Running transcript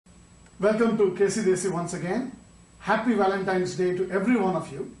Welcome to KCdesi once again. Happy Valentine's Day to every one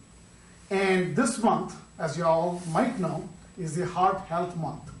of you. And this month, as you all might know, is the Heart Health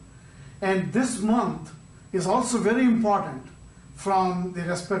Month. And this month is also very important from the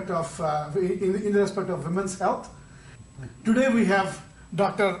respect of, in the respect of women's health. Today we have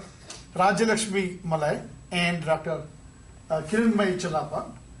Dr. Rajyalakshmi Malay and Dr. Kiran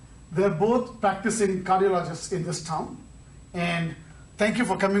Chellappa. They're both practicing cardiologists in this town. And thank you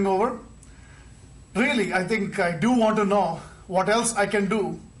for coming over. Really, I think I do want to know what else I can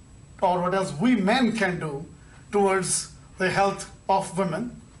do, or what else we men can do towards the health of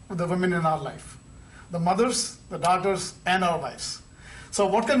women, the women in our life, the mothers, the daughters, and our wives. So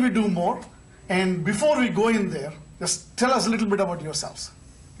what can we do more? And before we go in there, just tell us a little bit about yourselves.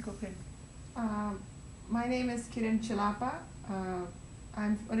 Okay. My name is Kiran Chellappa.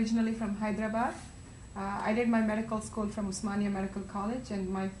 I'm originally from Hyderabad. I did my medical school from Usmania Medical College and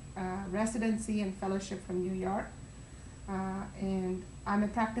my residency and fellowship from New York. And I'm a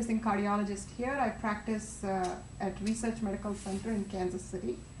practicing cardiologist here. I practice at Research Medical Center in Kansas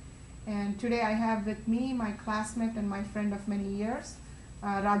City. And today I have with me my classmate and my friend of many years,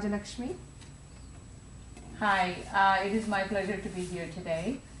 Rajyalakshmi. Hi, it is my pleasure to be here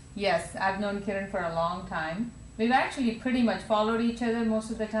today. Yes, I've known Kiran for a long time. We've actually pretty much followed each other most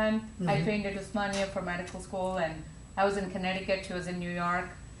of the time. Mm-hmm. I trained at Usmania for medical school, and I was in Connecticut, she was in New York.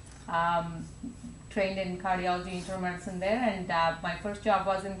 Trained in cardiology, internal medicine there, and my first job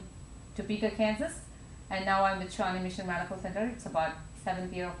was in Topeka, Kansas, and now I'm with Shawnee Mission Medical Center. It's about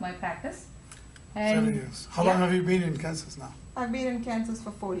 7th year of my practice. And 7 years. How long have you been in Kansas now? I've been in Kansas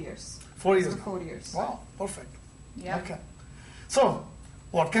for 4 years. 4 years. 4 years. Wow, perfect. Yeah. Okay. So,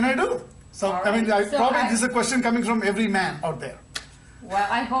 what can I do? So, right. I mean, this is a question coming from every man out there. Well,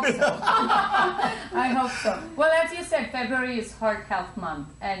 I hope so. I hope so. Well, as you said, February is Heart Health Month,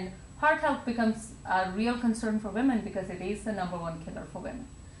 and heart health becomes a real concern for women because it is the #1 killer for women.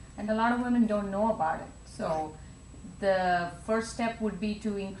 And a lot of women don't know about it. So the first step would be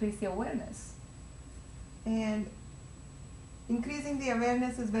to increase the awareness. And increasing the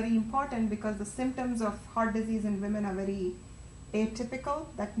awareness is very important because the symptoms of heart disease in women are very atypical.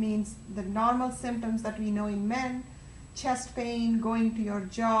 That means the normal symptoms that we know in men, chest pain, going to your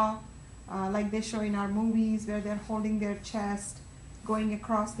jaw, like they show in our movies where they're holding their chest, going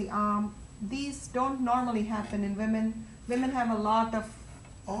across the arm. These don't normally happen in women. Women have a lot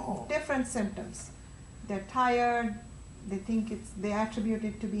of different symptoms. They're tired, they attribute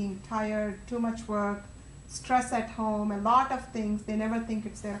it to being tired, too much work, stress at home, a lot of things. They never think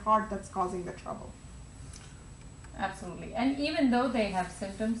it's their heart that's causing the trouble. Absolutely. And even though they have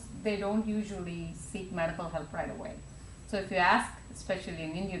symptoms, they don't usually seek medical help right away. So if you ask, especially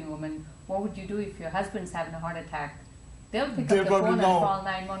an Indian woman, what would you do if your husband's having a heart attack? They'll pick up the phone and call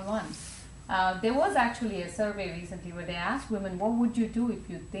 911. There was actually a survey recently where they asked women, what would you do if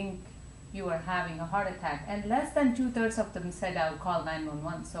you think you are having a heart attack? And less than 2/3 of them said, I'll call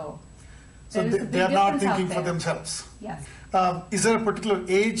 911. So they are not thinking for themselves. Yes. Is there a particular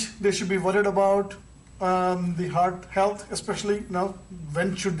age they should be worried about the heart health, especially now?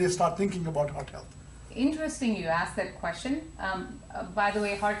 When should they start thinking about heart health? Interesting you asked that question. By the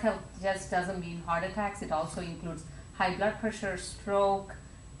way, heart health just doesn't mean heart attacks. It also includes high blood pressure, stroke,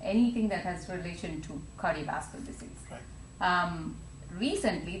 anything that has relation to cardiovascular disease. Right.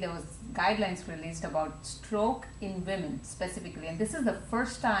 Recently, there was guidelines released about stroke in women specifically, and this is the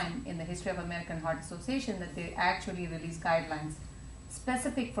first time in the history of American Heart Association that they actually released guidelines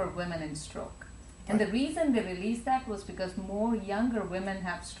specific for women in stroke. And the reason they released that was because more younger women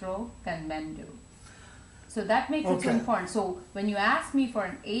have stroke than men do. So that makes it so important. So when you ask me for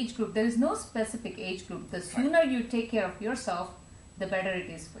an age group, there is no specific age group. The sooner you take care of yourself, the better it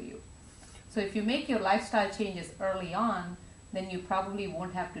is for you. So if you make your lifestyle changes early on, then you probably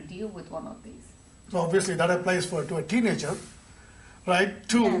won't have to deal with one of these. So obviously that applies to a teenager, right?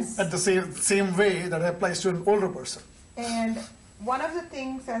 Yes. At the same way that applies to an older person. And one of the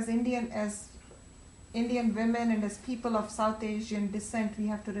things as Indian women and as people of South Asian descent, we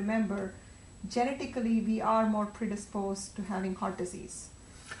have to remember, genetically we are more predisposed to having heart disease.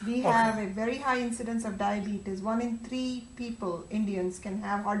 We have a very high incidence of diabetes. 1 in 3 people, Indians, can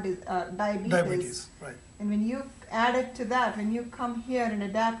have diabetes. Diabetes, right. And when you add it to that, when you come here and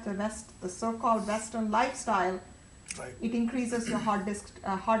adapt the so-called Western lifestyle, right, it increases your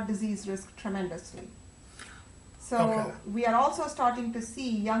heart disease risk tremendously. So we are also starting to see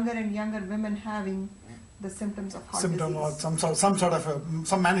younger and younger women having the symptoms of heart disease. Or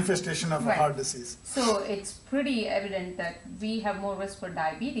some manifestation of a heart disease. So it's pretty evident that we have more risk for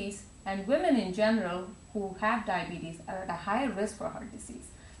diabetes, and women in general who have diabetes are at a higher risk for heart disease.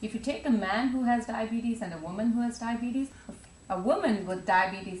 if you take a man who has diabetes and a woman who has diabetes, a woman with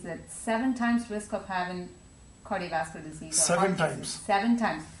diabetes is at 7 times risk of having cardiovascular disease. Or 7 times. 7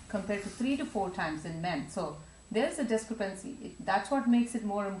 times compared to 3 to 4 times in men. So there's a discrepancy. That's what makes it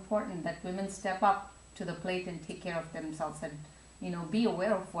more important that women step up to the plate and take care of themselves and, be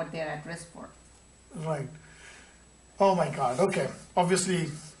aware of what they're at risk for. Right. Oh my God. Okay. Obviously,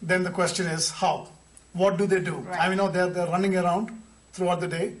 then the question is how? What do they do? Right. I mean, they're running around throughout the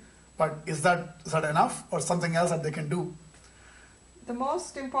day, but is that enough or something else that they can do? The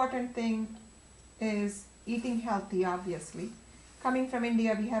most important thing is eating healthy, obviously. Coming from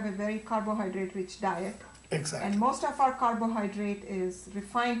India, we have a very carbohydrate-rich diet. Exactly. And most of our carbohydrate is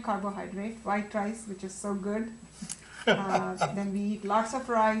refined carbohydrate, white rice, which is so good. Then we eat lots of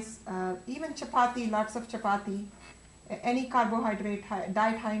rice, even chapati, lots of chapati. Any carbohydrate,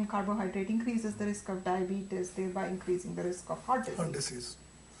 diet high in carbohydrate increases the risk of diabetes, thereby increasing the risk of heart disease. Heart disease.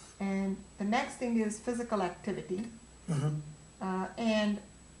 And the next thing is physical activity. And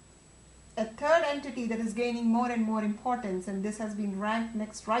a third entity that is gaining more and more importance, and this has been ranked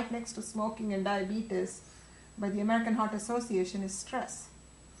right next to smoking and diabetes by the American Heart Association, is stress.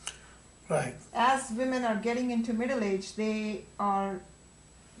 Right. As women are getting into middle age, they are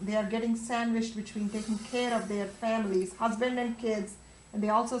getting sandwiched between taking care of their families, husband and kids, and they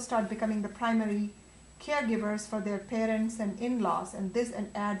also start becoming the primary caregivers for their parents and in-laws, and this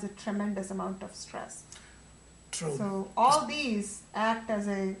adds a tremendous amount of stress. True. So all these act as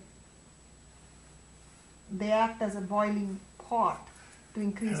a boiling pot to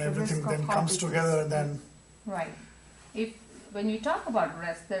increase And the risk everything of then heart comes disease. together and then... Right. When you talk about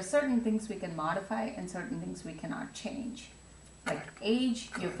rest, there are certain things we can modify and certain things we cannot change. Like age,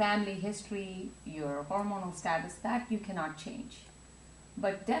 your family history, your hormonal status, that you cannot change.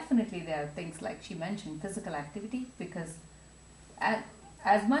 But definitely there are things like she mentioned, physical activity, because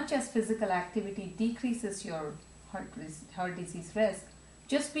as much as physical activity decreases your heart disease risk,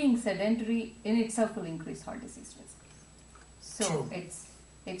 just being sedentary in itself will increase heart disease risk. So True.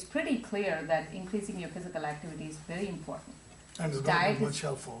 it's pretty clear that increasing your physical activity is very important. And it's Diet going to be is much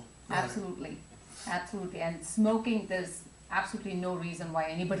helpful. Absolutely. And smoking, there's absolutely no reason why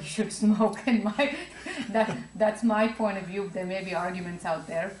anybody should smoke. That's my point of view. There may be arguments out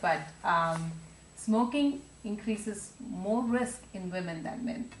there, but smoking increases more risk in women than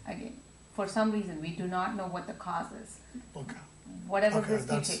men. Again, for some reason, we do not know what the cause is. Okay. Whatever risk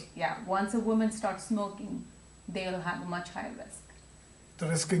you take, once a woman starts smoking, they'll have a much higher risk. The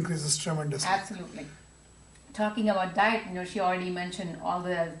risk increases tremendously. Absolutely. Talking about diet, she already mentioned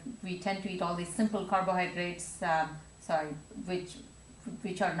we tend to eat all these simple carbohydrates,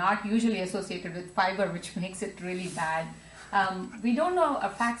 which are not usually associated with fiber, which makes it really bad. We don't know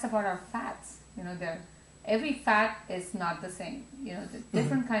facts about our fats. Every fat is not the same. The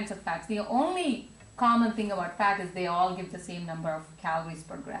different kinds of fats. The only common thing about fat is they all give the same number of calories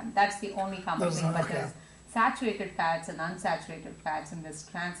per gram. That's the only common thing. But there's saturated fats and unsaturated fats and there's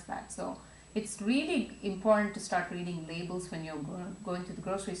trans fats. So it's really important to start reading labels when you're going to the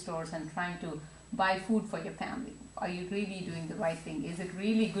grocery stores and trying to buy food for your family. Are you really doing the right thing? Is it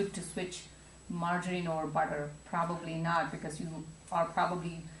really good to switch margarine over butter? Probably not, because you are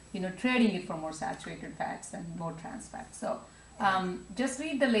probably trading it for more saturated fats and more trans fats. So just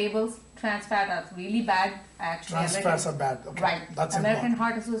read the labels. Trans fat are really bad. Actually, trans fats are bad. Okay. Right. That's American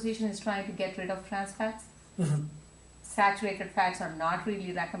important. Heart Association is trying to get rid of trans fats. Mm-hmm. Saturated fats are not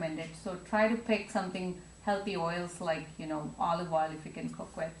really recommended. So try to pick something healthy oils like olive oil if you can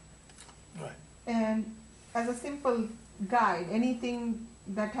cook with. Right. And as a simple guide, anything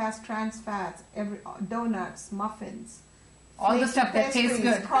that has trans fats, donuts, muffins, all the stuff that tastes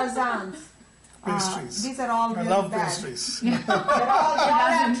good, croissants, pastries. These are all really I love bad. pastries. They all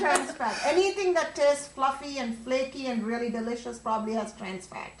have trans fat. Anything that tastes fluffy and flaky and really delicious probably has trans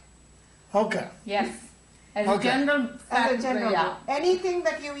fat. Okay. Yes. As a general rule. Anything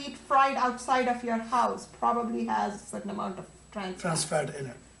that you eat fried outside of your house probably has a certain amount of trans fat in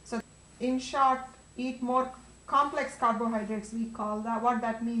it. So, in short, eat more complex carbohydrates, we call that. What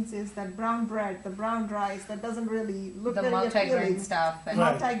that means is that brown bread, the brown rice, that doesn't really look very appealing. The multigrain stuff.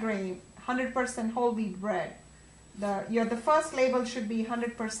 Multigrain, 100% whole wheat bread. The first label should be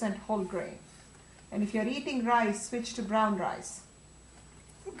 100% whole grain. And if you're eating rice, switch to brown rice.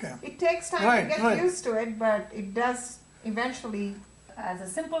 Okay. It takes time to get used to it, but it does eventually. As a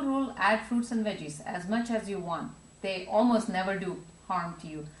simple rule, add fruits and veggies as much as you want. They almost never do harm to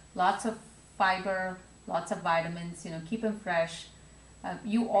you. Lots of fiber, lots of vitamins, keep them fresh.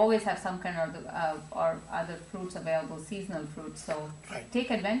 You always have some kind of or other fruits available, seasonal fruits, so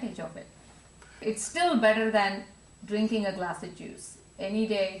take advantage of it. It's still better than drinking a glass of juice. any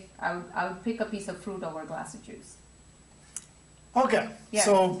day, I would pick a piece of fruit over a glass of juice. Okay. Yeah,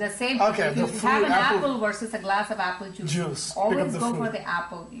 So the same. Okay. If you The fruit, have an apple versus a glass of apple juice, Juice. Pick always up the go fruit. for the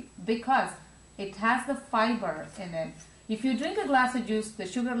apple because it has the fiber in it. If you drink a glass of juice, the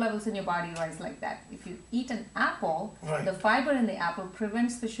sugar levels in your body rise like that. If you eat an apple, Right. the fiber in the apple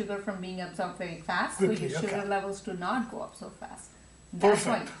prevents the sugar from being absorbed very fast, Quickly, so your okay. sugar levels do not go up so fast. That's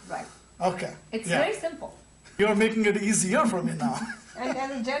Perfect. why, right. Okay. It's Yeah. very simple. You're making it easier for me now. And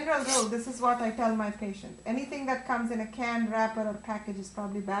as a general rule, this is what I tell my patient. Anything that comes in a can, wrapper, or package is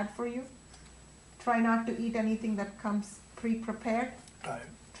probably bad for you. Try not to eat anything that comes pre-prepared. Right.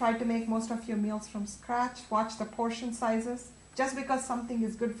 Try to make most of your meals from scratch. Watch the portion sizes. Just because something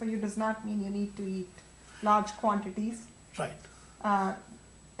is good for you does not mean you need to eat large quantities. Right.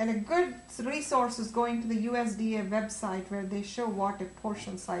 And a good resource is going to the USDA website where they show what a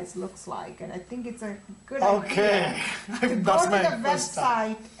portion size looks like. And I think it's a good Okay. idea to go That's to my the first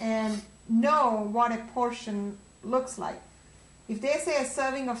time. website and know what a portion looks like. If they say a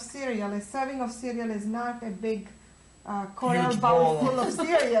serving of cereal is not a big Corel Huge bowl bowl. full of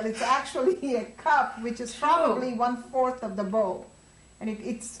cereal. It's actually a cup, which is probably 1/4 of the bowl. And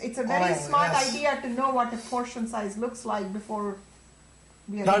it's a very Oh, smart yes. idea to know what a portion size looks like before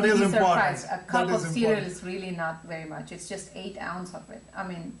we are That is Be important. surprised. A cup That of is cereal important. is really not very much. It's just 8 ounces of it. I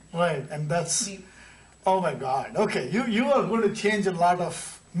mean, Right. And that's, we, oh my God. Okay. You are going to change a lot of,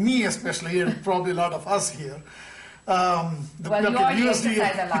 me especially, and probably a lot of us here. well, you already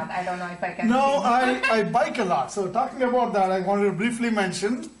exercise a lot. I don't know if I can. No, change. I bike a lot. So talking about that, I wanted to briefly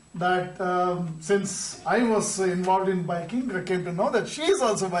mention that since I was involved in biking, I came to know that she is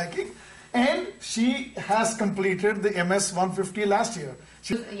also biking, and she has completed the MS 150 last year.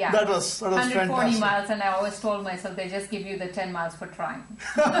 Yeah. That was 140 fantastic. miles, and I always told myself they just give you the 10 miles for trying.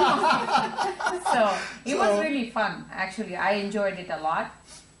 So it was really fun. Actually, I enjoyed it a lot.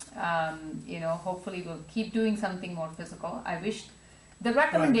 Hopefully we'll keep doing something more physical. I wish the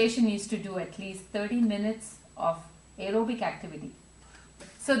recommendation is to do at least 30 minutes of aerobic activity.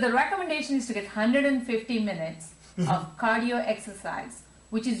 So the recommendation is to get 150 minutes of cardio exercise,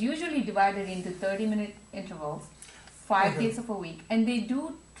 which is usually divided into 30-minute intervals, 5 days of a week. And they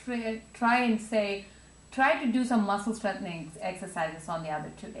do try to do some muscle strengthening exercises on the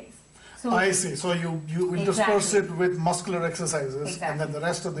other 2 days. So I see. So you intersperse it with muscular exercises, Exactly. and then the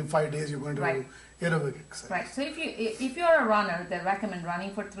rest of the 5 days you're going to Right. do aerobic exercise. Right. So if you're a runner, they recommend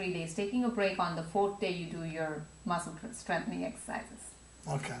running for 3 days, taking a break on the 4th day you do your muscle strengthening exercises.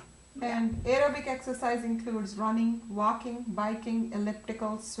 Okay. And aerobic exercise includes running, walking, biking,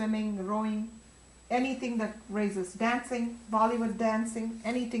 elliptical, swimming, rowing, anything that raises dancing, Bollywood dancing,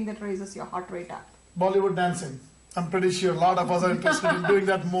 anything that raises your heart rate up. Bollywood dancing. I'm pretty sure a lot of us are interested in doing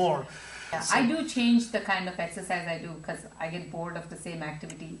that more. Yeah, I do change the kind of exercise I do because I get bored of the same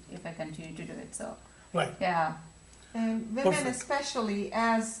activity if I continue to do it. So, Right. yeah. And women, Perfect. especially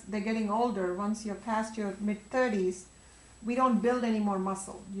as they're getting older, once you're past your mid-30s, we don't build any more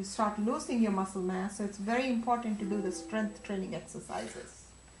muscle. You start losing your muscle mass, so it's very important to do the strength training exercises.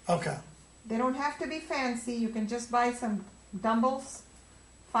 Okay. They don't have to be fancy. You can just buy some dumbbells,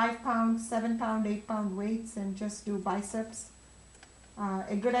 5 pound, 7 pound, 8 pound weights, and just do biceps.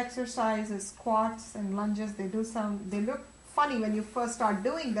 A good exercise is squats and lunges. They look funny when you first start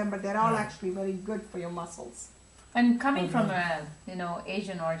doing them, but they're all Right. actually very good for your muscles. And coming from a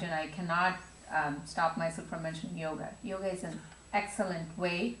Asian origin, I cannot stop myself from mentioning yoga. Yoga is an excellent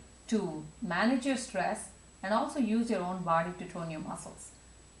way to manage your stress and also use your own body to tone your muscles.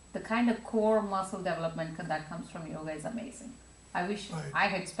 The kind of core muscle development that comes from yoga is amazing. I wish Right. I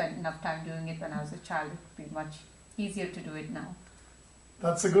had spent enough time doing it when I was a child. It would be much easier to do it now.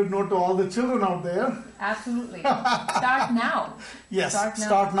 That's a good note to all the children out there. Absolutely. Start now. Yes, Start now.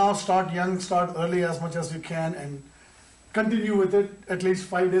 start now, start young, start early as much as you can, and continue with it at least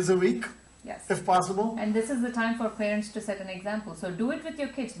 5 days a week, Yes. if possible. And this is the time for parents to set an example. So do it with your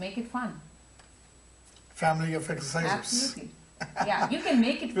kids. Make it fun. Family of exercises. Absolutely. Yeah, you can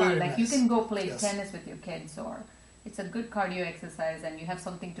make it fun. Very Like you nice. can go play Yes. tennis with your kids, or it's a good cardio exercise and you have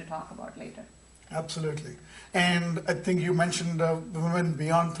something to talk about later. Absolutely. And I think you mentioned women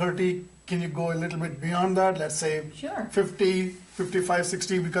beyond 30. Can you go a little bit beyond that? Let's say Sure. 50, 55,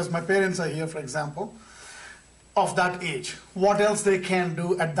 60, because my parents are here, for example, of that age. What else they can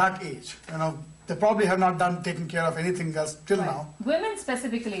do at that age? They probably have not taken care of anything else till Right. now. Women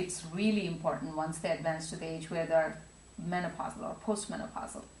specifically, it's really important once they advance to the age where they're menopausal or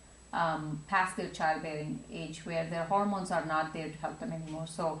postmenopausal, past their childbearing age, where their hormones are not there to help them anymore.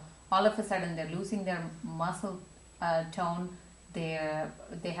 So all of a sudden they're losing their muscle tone,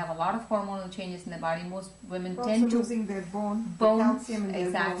 They have a lot of hormonal changes in their body. Most women Also tend to losing their bone, Bone, the calcium in their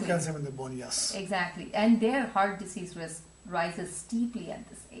exactly. bone. Calcium in the bone, yes. exactly, and their heart disease risk rises steeply at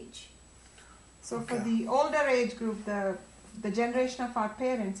this age. So for Okay. the older age group, the generation of our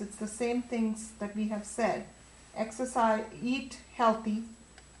parents, it's the same things that we have said. Exercise, eat healthy,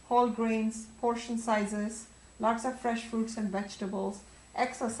 whole grains, portion sizes, lots of fresh fruits and vegetables,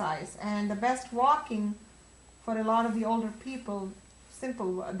 exercise, and the best walking for a lot of the older people,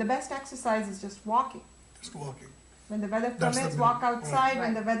 the best exercise is just walking. Just walking. When the weather That's permits, the walk main- outside. right.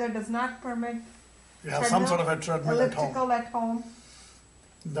 When the weather does not permit, You have some treadmill, sort of a treadmill at home. elliptical at home.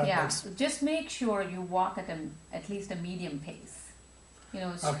 That's Just make sure you walk at least a medium pace.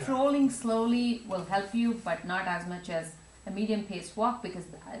 Okay. Strolling slowly will help you, but not as much as a medium pace walk, because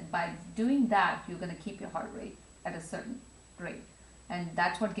by doing that, you're going to keep your heart rate at a certain rate. And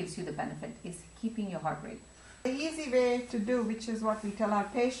that's what gives you the benefit, is keeping your heart rate. The easy way to do, which is what we tell our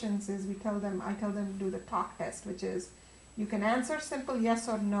patients, is I tell them to do the talk test, which is you can answer simple yes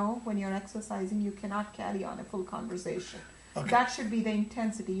or no when you're exercising. You cannot carry on a full conversation. Okay. That should be the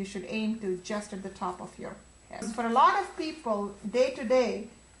intensity. You should aim to just at the top of your head. For a lot of people, day to day,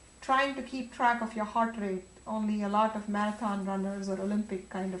 trying to keep track of your heart rate, only a lot of marathon runners or Olympic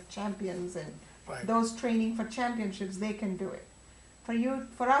kind of champions and right. those training for championships, they can do it.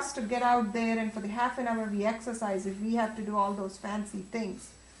 For us to get out there and for the half an hour we exercise, if we have to do all those fancy things,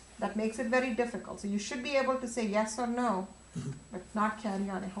 that makes it very difficult. So you should be able to say yes or no, but not carry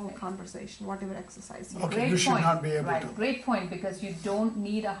on a whole conversation, whatever exercise you do. Okay, you should not be able to. Great point, because you don't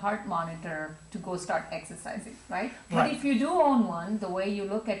need a heart monitor to go start exercising, right? But Right. if you do own one, the way you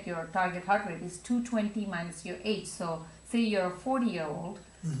look at your target heart rate is 220 minus your age. So say you're a 40-year-old,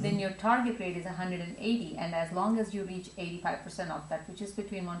 then your target rate is 180, and as long as you reach 85% of that, which is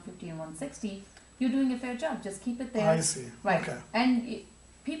between 150 and 160, you're doing a fair job. Just keep it there. I see. Right. Okay. And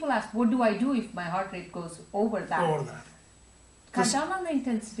people ask, what do I do if my heart rate goes over that? Over that. Cut Just- down on the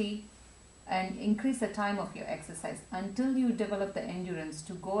intensity and increase the time of your exercise until you develop the endurance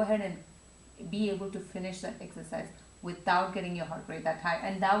to go ahead and be able to finish that exercise without getting your heart rate that high.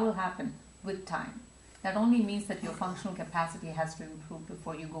 And that will happen with time. That only means that your functional capacity has to improve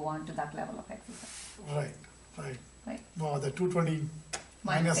before you go on to that level of exercise. Right. Right. Wow, the 220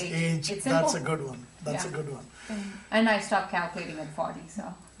 Minus minus age. age, It's that's a simple. good one. That's Yeah. a good one. And I stopped calculating at 40, so.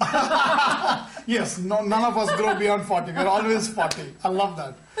 Yes, no, none of us grow beyond 40. We're always 40. I love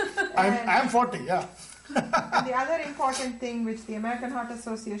that. I'm 40, yeah. And the other important thing which the American Heart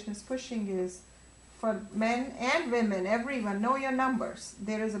Association is pushing is for men and women, everyone, know your numbers.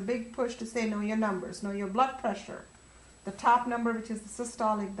 There is a big push to say know your numbers, know your blood pressure, the top number which is the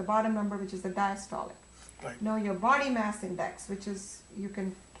systolic, the bottom number which is the diastolic. Right. Know your body mass index, which is, you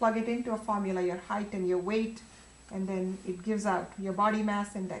can plug it into a formula, your height and your weight, and then it gives out your body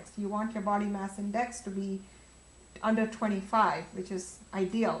mass index. You want your body mass index to be under 25, which is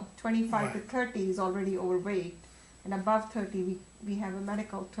ideal. 25 to Right. 30 is already overweight, and above 30 we have a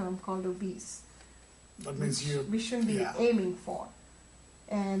medical term called obese, That means you. we shouldn't be yeah. aiming for.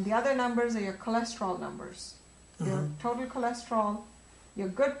 And the other numbers are your cholesterol numbers. Your Mhm. total cholesterol, your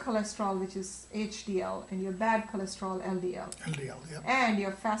good cholesterol, which is HDL, and your bad cholesterol, LDL, LDL, yeah. and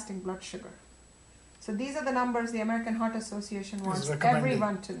your fasting blood sugar. So these are the numbers the American Heart Association wants recommending.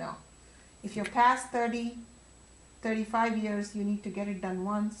 everyone to know. If you're past 30, 35 years, you need to get it done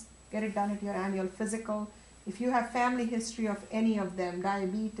once, get it done at your annual physical. If you have family history of any of them,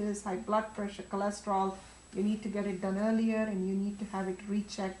 diabetes, high blood pressure, cholesterol, you need to get it done earlier, and you need to have it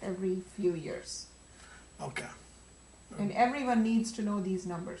rechecked every few years. Okay. And everyone needs to know these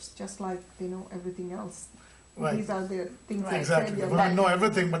numbers, just like they know everything else. Right. These are the things Right. that Exactly. save They your want to life. know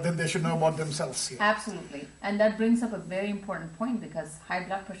everything, but then they should know about themselves. Yeah. Absolutely. And that brings up a very important point, because high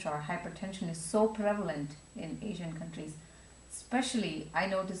blood pressure or hypertension is so prevalent in Asian countries. Especially, I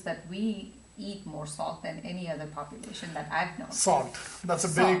noticed that we eat more salt than any other population that I've known. Salt. That's a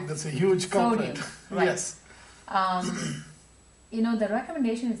Salt. that's a huge culprit. Sodium, right. Yes. The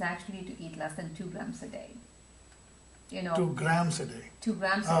recommendation is actually to eat less than 2 grams a day. 2 grams a day. 2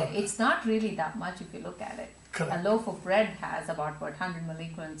 grams a Oh. day. It's not really that much if you look at it. Correct. A loaf of bread has about 100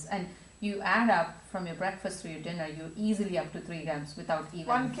 milligrams, and you add up from your breakfast to your dinner, you're easily up to 3 grams without even.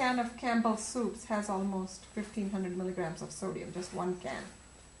 One can of Campbell's soups has almost 1,500 milligrams of sodium, just one can.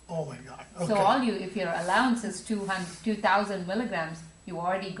 Oh my God. Okay. So if your allowance is 2,000 milligrams, you've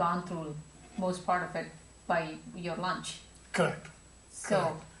already gone through most part of it by your lunch. Correct.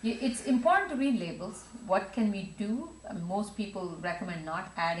 So it's important to read labels. What can we do? Most people recommend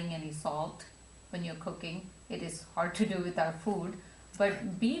not adding any salt when you're cooking. It is hard to do with our food,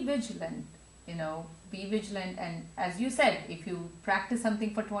 but be vigilant be vigilant. And as you said, if you practice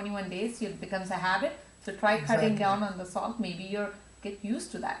something for 21 days, it becomes a habit. So try cutting down on the salt. Maybe you'll get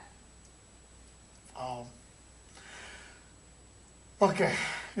used to that. Okay.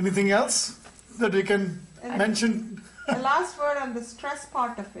 Anything else that we can mention? The last word on the stress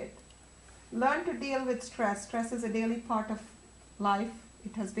part of it. Learn to deal with stress. Stress is a daily part of life.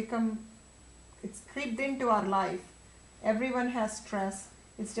 It has become, it's creeped into our life. Everyone has stress.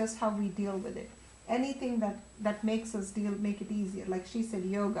 It's just how we deal with it. Anything that makes us make it easier. Like she said,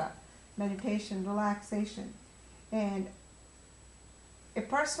 yoga, meditation, relaxation. And a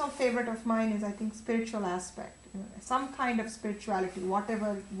personal favorite of mine is, I think, spiritual aspect. Some kind of spirituality,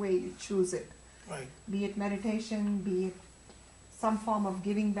 whatever way you choose it. Right. Be it meditation, be it some form of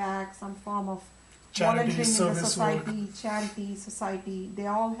giving back, some form of Charity, volunteering in the service society, charity, society. They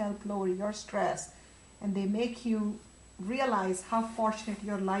all help lower your stress, and they make you realize how fortunate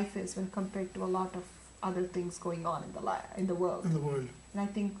your life is when compared to a lot of other things going on in the world. In the world. And I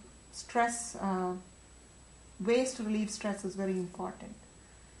think stress, ways to relieve stress is very important.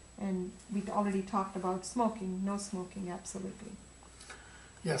 And we already talked about smoking, no smoking, absolutely.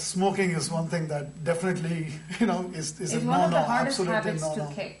 Yes, smoking is one thing that definitely, is a no-no. It's one of the hardest Absolutely habits no-no.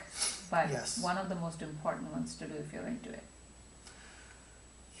 to kick, but Yes. one of the most important ones to do if you're into it.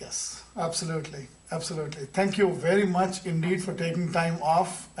 Yes, absolutely, absolutely. Thank you very much indeed for taking time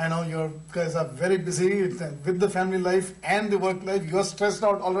off. I know you guys are very busy with the family life and the work life. You're stressed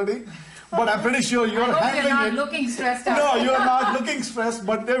out already, but I'm pretty sure you're handling you're not it. looking stressed out. No, you're not looking stressed,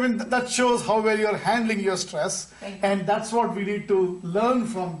 but that shows how well you're handling your stress. Thank you. And that's what we need to learn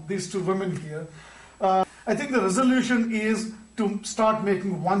from these two women here. I think the resolution is to start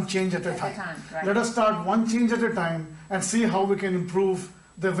making one change at a time. Right. Let us start one change at a time and see how we can improve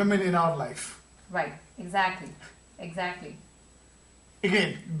the women in our life. Right, exactly.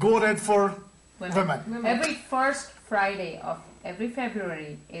 Again, go red for women. Every first Friday of every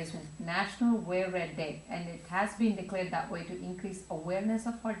February is National Wear Red Day, and it has been declared that way to increase awareness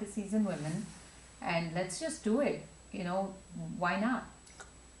of heart disease in women. And let's just do it. Why not?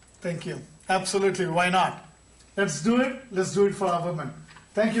 Thank you. Absolutely, why not? Let's do it. Let's do it for our women.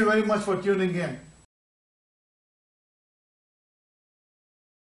 Thank you very much for tuning in.